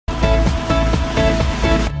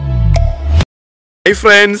Hi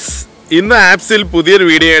friends, in the appsil പുതിയൊരു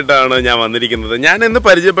video ആയിട്ടാണ് ഞാൻ വന്നിരിക്കുന്നത്. ഞാൻ ഇന്ന്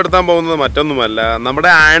പരിചയപ്പെടുത്താൻ പോകുന്നത് മറ്റൊന്നുമല്ല. നമ്മുടെ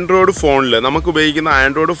ആൻഡ്രോയിഡ് ഫോണിൽ നമുക്ക് ഉപയോഗിക്കുന്ന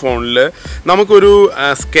ആൻഡ്രോയിഡ് ഫോണിൽ നമുക്കൊരു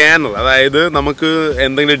സ്കാനർ, അതായത് നമുക്ക്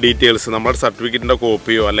എന്തെങ്കിലും ഡീറ്റെയിൽസ്, നമ്മുടെ സർട്ടിഫിക്കറ്റിൻ്റെ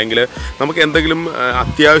കോപ്പിയോ അല്ലെങ്കിൽ നമുക്ക് എന്തെങ്കിലും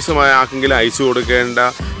അത്യാവശ്യമായ ആർക്കെങ്കിലും അയച്ചു കൊടുക്കേണ്ട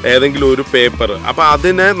ഏതെങ്കിലും ഒരു പേപ്പർ, അപ്പോൾ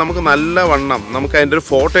അതിന് നമുക്ക് നല്ല വണ്ണം നമുക്ക് അതിൻ്റെ ഒരു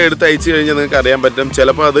ഫോട്ടോ എടുത്ത് അയച്ചു കഴിഞ്ഞാൽ നിങ്ങൾക്ക് അറിയാൻ പറ്റും,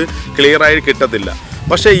 ചിലപ്പോൾ അത് ക്ലിയർ ആയി കിട്ടത്തില്ല.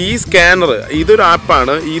 പക്ഷേ ഈ സ്കാനർ ഇതൊരു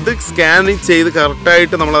ആപ്പാണ്. ഇത് സ്കാൻ ചെയ്ത്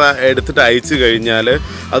കറക്റ്റായിട്ട് നമ്മൾ എടുത്തിട്ട് അയച്ചു കഴിഞ്ഞാൽ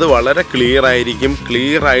അത് വളരെ ക്ലിയർ ആയിരിക്കും.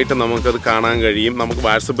 ക്ലിയർ ആയിട്ട് നമുക്കത് കാണാൻ കഴിയും. നമുക്ക്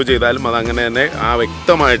വാട്സപ്പ് ചെയ്താലും അത് അങ്ങനെ തന്നെ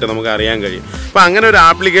വ്യക്തമായിട്ട് നമുക്ക് അറിയാൻ കഴിയും. അപ്പോൾ അങ്ങനെ ഒരു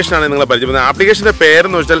ആപ്ലിക്കേഷനാണ് നിങ്ങളെ പരിചയപ്പെടുന്നത്. ആപ്ലിക്കേഷൻ്റെ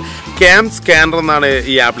പേരെന്ന് വെച്ചാൽ camscanner എന്നാണ്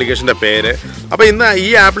ഈ ആപ്ലിക്കേഷൻ്റെ പേര്. അപ്പോൾ ഇന്ന് ഈ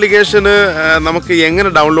ആപ്ലിക്കേഷന് നമുക്ക് എങ്ങനെ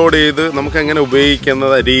ഡൗൺലോഡ് ചെയ്ത് നമുക്ക് എങ്ങനെ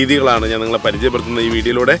ഉപയോഗിക്കുന്ന രീതികളാണ് ഞാൻ നിങ്ങളെ പരിചയപ്പെടുത്തുന്നത് ഈ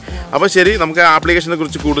വീഡിയോയിലൂടെ. അപ്പോൾ ശരി, നമുക്ക് ആപ്ലിക്കേഷനെ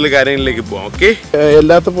കുറിച്ച് കൂടുതൽ കാര്യങ്ങളിലേക്ക് പോകാം. ഓക്കെ,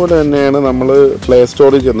 എല്ലാത്ത പോലെ തന്നെയാണ് നമ്മൾ പ്ലേ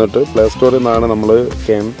സ്റ്റോറിൽ ചെന്നിട്ട് പ്ലേ സ്റ്റോറിൽ നിന്നാണ് നമ്മൾ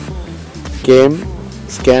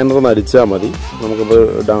സ്കാനർ എന്ന് അടിച്ചാൽ മതി. നമുക്കത്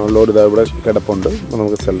ഡൗൺലോഡ് ചെയ്താൽ ഇവിടെ കിടപ്പുണ്ട്,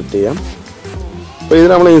 നമുക്ക് സെലക്ട് ചെയ്യാം. അപ്പോൾ ഇത്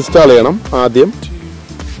നമ്മൾ ഇൻസ്റ്റാൾ ചെയ്യണം ആദ്യം.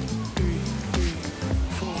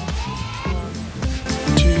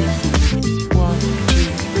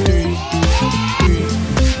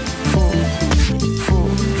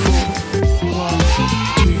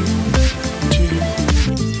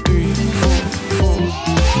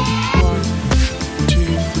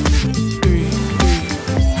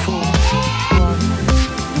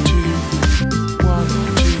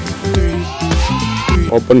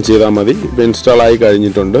 ഓപ്പൺ ചെയ്താൽ മതി. ഇത് ഇൻസ്റ്റാൾ ആയി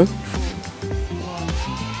കഴിഞ്ഞിട്ടുണ്ട്.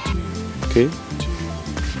 ഓക്കെ,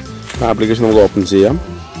 ആപ്ലിക്കേഷൻ നമുക്ക് ഓപ്പൺ ചെയ്യാം.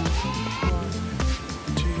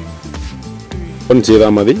 ഓപ്പൺ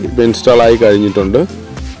ചെയ്താൽ മതി. ഇത് ഇൻസ്റ്റാൾ ആയി കഴിഞ്ഞിട്ടുണ്ട്.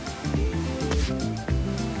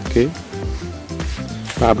 ഓക്കെ,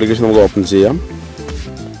 ആപ്ലിക്കേഷൻ നമുക്ക് ഓപ്പൺ ചെയ്യാം.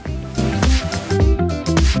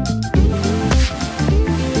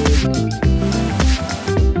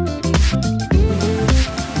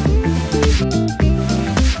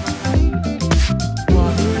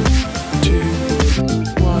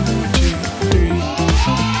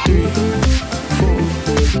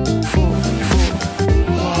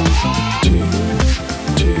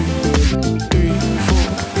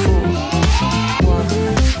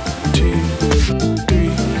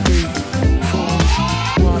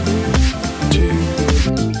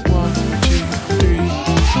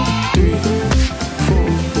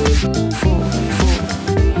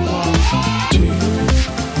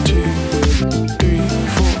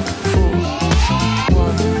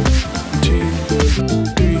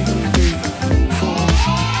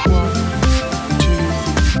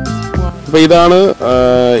 അപ്പോൾ ഇതാണ്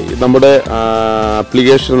നമ്മുടെ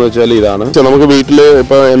ആപ്ലിക്കേഷൻ എന്ന് വെച്ചാൽ ഇതാണ്. നമുക്ക് വീട്ടിൽ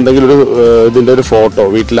ഇപ്പോൾ എന്തെങ്കിലും ഒരു ഇതിൻ്റെ ഒരു ഫോട്ടോ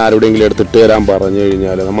വീട്ടിൽ ആരുടെയെങ്കിലും എടുത്തിട്ട് തരാൻ പറഞ്ഞു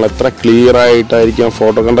കഴിഞ്ഞാൽ നമ്മൾ എത്ര ക്ലിയർ ആയിട്ടായിരിക്കും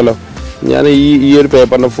ഫോട്ടോ. കണ്ടല്ലോ, ഞാൻ ഈ ഒരു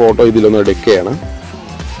പേപ്പറിൻ്റെ ഫോട്ടോ ഇതിലൊന്ന് എടുക്കുകയാണ്.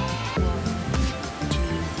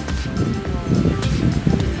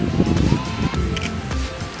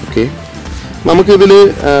 ഓക്കെ, നമുക്കിതിൽ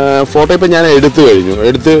ഫോട്ടോ ഇപ്പം ഞാൻ എടുത്ത്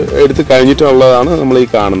കഴിഞ്ഞിട്ടുള്ളതാണ് നമ്മൾ ഈ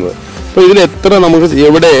കാണുന്നത്. അപ്പോൾ ഇതിൽ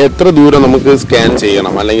എത്ര ദൂരം നമുക്ക് സ്കാൻ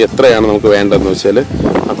ചെയ്യണം, അല്ലെങ്കിൽ എത്രയാണ് നമുക്ക് വേണ്ടതെന്ന് വെച്ചാൽ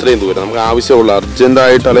അത്രയും ദൂരം നമുക്ക് ആവശ്യമുള്ള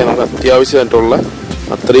അർജൻറ്റായിട്ട് അല്ലെങ്കിൽ നമുക്ക് അത്യാവശ്യമായിട്ടുള്ള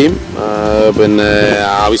അത്രയും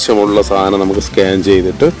ആവശ്യമുള്ള സാധനം നമുക്ക് സ്കാൻ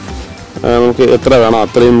ചെയ്തിട്ട് നമുക്ക് എത്ര വേണം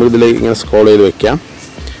അത്രയും നമുക്ക് ഇതിലേക്ക് ഇങ്ങനെ സ്ക്രോൾ ചെയ്ത് വെക്കാം.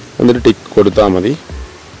 എന്നിട്ട് ടിക്ക് കൊടുത്താൽ മതി.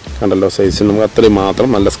 കണ്ടല്ലോ, സൈസിന് നമുക്ക് അത്രയും മാത്രം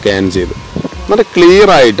നല്ല സ്കാൻ ചെയ്ത് നല്ല ക്ലിയർ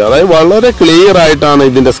ആയിട്ട്, അതായത് വളരെ ക്ലിയർ ആയിട്ടാണ്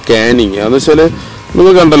ഇതിൻ്റെ സ്കാനിങ്. എന്ന് വെച്ചാൽ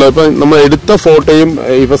നിങ്ങൾ കണ്ടല്ലോ, ഇപ്പം നമ്മൾ എടുത്ത ഫോട്ടോയും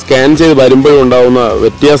ഇപ്പം സ്കാൻ ചെയ്ത് വരുമ്പോഴും ഉണ്ടാകുന്ന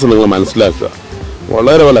വ്യത്യാസം നിങ്ങൾ മനസ്സിലാക്കുക.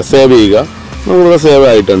 വളരെ സേവ് ചെയ്യുക. നമ്മളിവിടെ സേവ്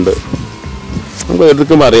ആയിട്ടുണ്ട്. നമുക്ക്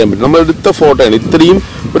എടുക്കുമ്പോൾ അറിയാൻ പറ്റും നമ്മൾ എടുത്ത ഫോട്ടോയാണ്. ഇത്രയും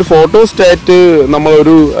ഒരു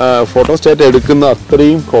നമ്മളൊരു ഫോട്ടോ സ്റ്റാറ്റ് എടുക്കുന്ന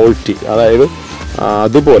അത്രയും ക്വാളിറ്റി, അതായത്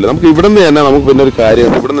അതുപോലെ നമുക്ക് ഇവിടെ നിന്ന് തന്നെ നമുക്ക് പിന്നെ ഒരു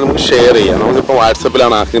കാര്യമുണ്ട്. ഇവിടെ നിന്ന് നമുക്ക് ഷെയർ ചെയ്യാം. നമുക്കിപ്പോൾ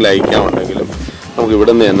വാട്സപ്പിലാണ് ആർക്കെങ്കിലും അയക്കാനുണ്ടെങ്കിലും നമുക്ക്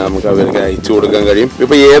ഇവിടെ നിന്ന് തന്നെ നമുക്ക് അവർക്ക് അയച്ചു കൊടുക്കാൻ കഴിയും.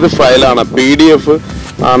 ഇപ്പോൾ ഏത് ഫയലാണ്, PDF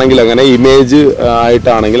ആണെങ്കിൽ അങ്ങനെ, ഇമേജ്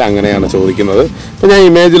ആയിട്ടാണെങ്കിൽ അങ്ങനെയാണ് ചോദിക്കുന്നത്. അപ്പോൾ ഞാൻ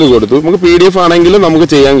ഇമേജിൽ കൊടുത്തു. നമുക്ക് PDF ആണെങ്കിലും നമുക്ക്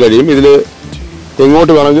ചെയ്യാൻ കഴിയും. ഇതിൽ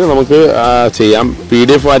എങ്ങോട്ട് വേണമെങ്കിൽ നമുക്ക് ചെയ്യാം,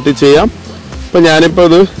 PDF ആയിട്ട് ചെയ്യാം. അപ്പോൾ ഞാനിപ്പോൾ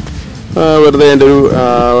ഇത് വെറുതെ എൻ്റെ ഒരു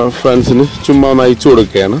ഫ്രണ്ട്സിന് ചുമ്മാ ഒന്ന് അയച്ചു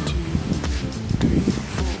കൊടുക്കുകയാണ്.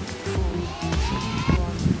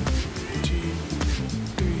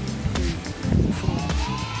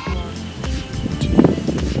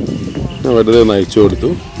 വെറുതെ ഒന്ന് അയച്ചു കൊടുത്തു.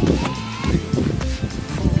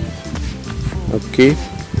 ഓക്കെ,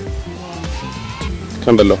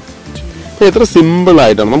 കണ്ടല്ലോ. എത്ര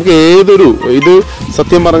സിമ്പിളായിട്ടാണ് നമുക്ക് ഏതൊരു ഇത്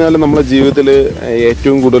സത്യം പറഞ്ഞാൽ നമ്മുടെ ജീവിതത്തിൽ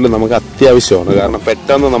ഏറ്റവും കൂടുതൽ നമുക്ക് അത്യാവശ്യമാണ്. കാരണം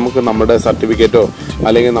പെട്ടെന്ന് നമുക്ക് നമ്മുടെ സർട്ടിഫിക്കറ്റോ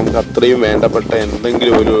അല്ലെങ്കിൽ നമുക്ക് അത്രയും വേണ്ടപ്പെട്ട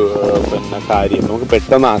എന്തെങ്കിലും ഒരു കാര്യം നമുക്ക്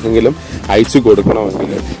പെട്ടെന്ന് ആർക്കെങ്കിലും അയച്ചു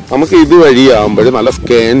കൊടുക്കണമെങ്കിൽ നമുക്ക് ഇത് വഴിയാകുമ്പോൾ നല്ല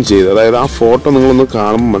സ്കാൻ ചെയ്ത്, അതായത് ആ ഫോട്ടോ നിങ്ങളൊന്ന്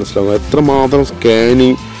കാണുമ്പോൾ മനസ്സിലാവും എത്രമാത്രം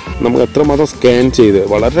സ്കാനിങ് നമുക്ക് എത്രമാത്രം സ്കാൻ ചെയ്ത്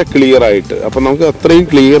വളരെ ക്ലിയർ ആയിട്ട്. അപ്പം നമുക്ക് അത്രയും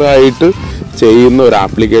ക്ലിയർ ആയിട്ട് ചെയ്യുന്ന ഒരു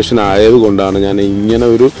ആപ്ലിക്കേഷൻ ആയതുകൊണ്ടാണ് ഞാൻ ഇങ്ങനെ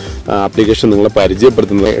ഒരു ആപ്ലിക്കേഷൻ നിങ്ങളെ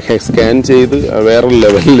പരിചയപ്പെടുത്തുന്നത്. സ്കാൻ ചെയ്ത് വേറൊരു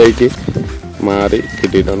ലെവലിലേക്ക് മാറി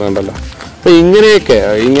കിട്ടിയിട്ടുണ്ട് കണ്ടല്ലോ. അപ്പം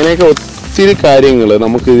ഇങ്ങനെയൊക്കെ ഒത്തിരി കാര്യങ്ങൾ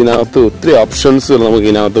നമുക്ക് ഇതിനകത്ത് ഒത്തിരി ഓപ്ഷൻസ് നമുക്ക്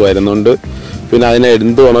ഇതിനകത്ത് വരുന്നുണ്ട്. പിന്നെ അതിനെ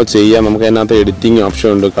എന്തുവേണോ ചെയ്യാം, നമുക്ക് അതിനകത്ത് എഡിറ്റിംഗ് ഓപ്ഷൻ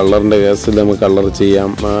ഉണ്ട്. കളറിൻ്റെ കേസിൽ നമുക്ക് കളർ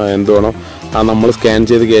ചെയ്യാം, എന്തുവേണോ നമ്മൾ സ്കാൻ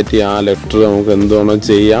ചെയ്ത് കയറ്റി ആ ലെറ്റർ നമുക്ക് എന്തുവേണോ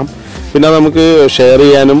ചെയ്യാം. പിന്നെ നമുക്ക് ഷെയർ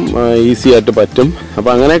ചെയ്യാനും ഈസി ആയിട്ട് പറ്റും.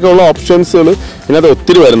 അപ്പോൾ അങ്ങനെയൊക്കെയുള്ള ഓപ്ഷൻസുകൾ ഇതിനകത്ത്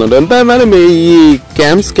ഒത്തിരി വരുന്നുണ്ട്. എന്തായിരുന്നാലും ഈ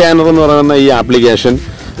ക്യാം സ്കാനർ എന്ന് പറയുന്ന ഈ ആപ്ലിക്കേഷൻ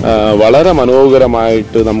വളരെ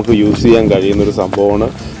മനോഹരമായിട്ട് നമുക്ക് യൂസ് ചെയ്യാൻ കഴിയുന്നൊരു സംഭവമാണ്.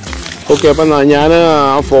 ഓക്കെ, അപ്പം ഞാൻ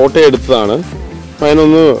ആ ഫോട്ടോ എടുത്തതാണ്. അപ്പം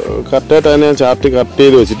അതിനൊന്ന് കറക്റ്റായിട്ട് തന്നെ ഞാൻ ചാർട്ട് കട്ട്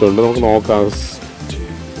ചെയ്ത് വെച്ചിട്ടുണ്ട്. നമുക്ക് നോക്കാം.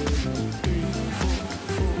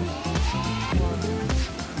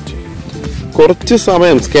 കുറച്ച്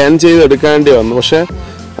സമയം സ്കാൻ ചെയ്ത് എടുക്കേണ്ടി വന്നു, പക്ഷെ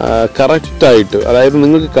കറക്റ്റായിട്ട്, അതായത്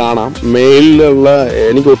നിങ്ങൾക്ക് കാണാം മെയിലുള്ള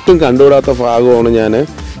എനിക്ക് ഒട്ടും കണ്ടുവിടാത്ത ഭാഗമാണ് ഞാൻ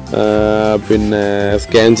പിന്നെ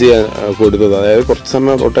സ്കാൻ ചെയ്യാൻ കൊടുത്തത്. അതായത് കുറച്ച്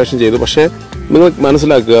സമയം റൊട്ടേഷൻ ചെയ്തു, പക്ഷേ നിങ്ങൾ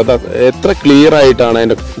മനസ്സിലാക്കുക അത് എത്ര ക്ലിയർ ആയിട്ടാണ്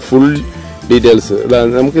അതിൻ്റെ ഫുൾ ഡീറ്റെയിൽസ്.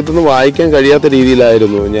 നമുക്കിതൊന്നും വായിക്കാൻ കഴിയാത്ത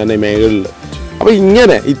രീതിയിലായിരുന്നു ഞാൻ മേഖലയിൽ. അപ്പോൾ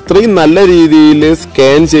ഇത്രയും നല്ല രീതിയിൽ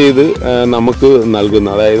സ്കാൻ ചെയ്ത് നമുക്ക് നൽകുന്ന,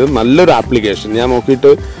 അതായത് നല്ലൊരു ആപ്ലിക്കേഷൻ ഞാൻ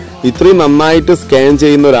നോക്കിയിട്ട് ഇത്രയും നന്നായിട്ട് സ്കാൻ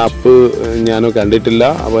ചെയ്യുന്ന ഒരു ആപ്പ് ഞാൻ കണ്ടിട്ടില്ല.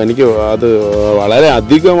 അപ്പോൾ എനിക്ക് അത് വളരെ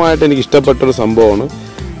അധികമായിട്ട് എനിക്ക് ഇഷ്ടപ്പെട്ടൊരു സംഭവമാണ്.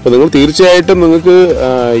 അപ്പോൾ നിങ്ങൾ തീർച്ചയായിട്ടും നിങ്ങൾക്ക്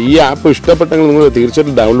ഈ ആപ്പ് ഇഷ്ടപ്പെട്ടെങ്കിൽ നിങ്ങൾ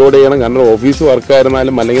തീർച്ചയായിട്ടും ഡൗൺലോഡ് ചെയ്യണം. കാരണം ഓഫീസ്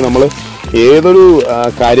വർക്കായിരുന്നാലും അല്ലെങ്കിൽ നമ്മൾ ഏതൊരു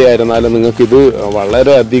കാര്യമായിരുന്നാലും നിങ്ങൾക്കിത്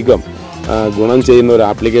വളരെയധികം ഗുണം ചെയ്യുന്ന ഒരു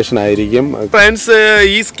ആപ്ലിക്കേഷൻ ആയിരിക്കും. ഫ്രണ്ട്സ്,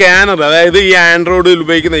 ഈ സ്കാനർ, അതായത് ഈ ആൻഡ്രോയിഡിൽ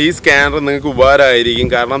ഉപയോഗിക്കുന്ന ഈ സ്കാനർ നിങ്ങൾക്ക് ഉപകാരമായിരിക്കും.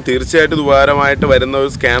 കാരണം തീർച്ചയായിട്ടും ഉപകാരമായിട്ട് വരുന്ന ഒരു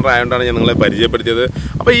സ്കാനർ ആയതുകൊണ്ടാണ് ഞാൻ നിങ്ങളെ പരിചയപ്പെടുത്തിയത്.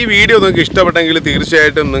 അപ്പോൾ ഈ വീഡിയോ നിങ്ങൾക്ക് ഇഷ്ടപ്പെട്ടെങ്കിൽ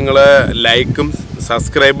തീർച്ചയായിട്ടും നിങ്ങൾ ലൈക്കും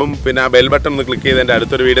സബ്സ്ക്രൈബും പിന്നെ ആ ബെൽ ബട്ടൺ ഒന്ന് ക്ലിക്ക് ചെയ്ത് എൻ്റെ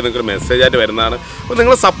അടുത്തൊരു വീഡിയോ നിങ്ങൾക്ക് മെസ്സേജ് ആയിട്ട് വരുന്നതാണ്. അപ്പോൾ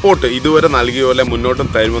നിങ്ങളെ സപ്പോർട്ട് ഇതുവരെ നൽകിയ പോലെ മുന്നോട്ടും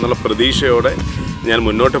തരുമെന്നുള്ള പ്രതീക്ഷയോടെ ഞാൻ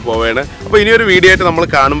മുന്നോട്ട് പോവുകയാണ്. അപ്പോൾ ഇനിയൊരു വീഡിയോ ആയിട്ട് നമ്മൾ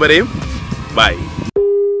കാണും വരെയും ബൈ.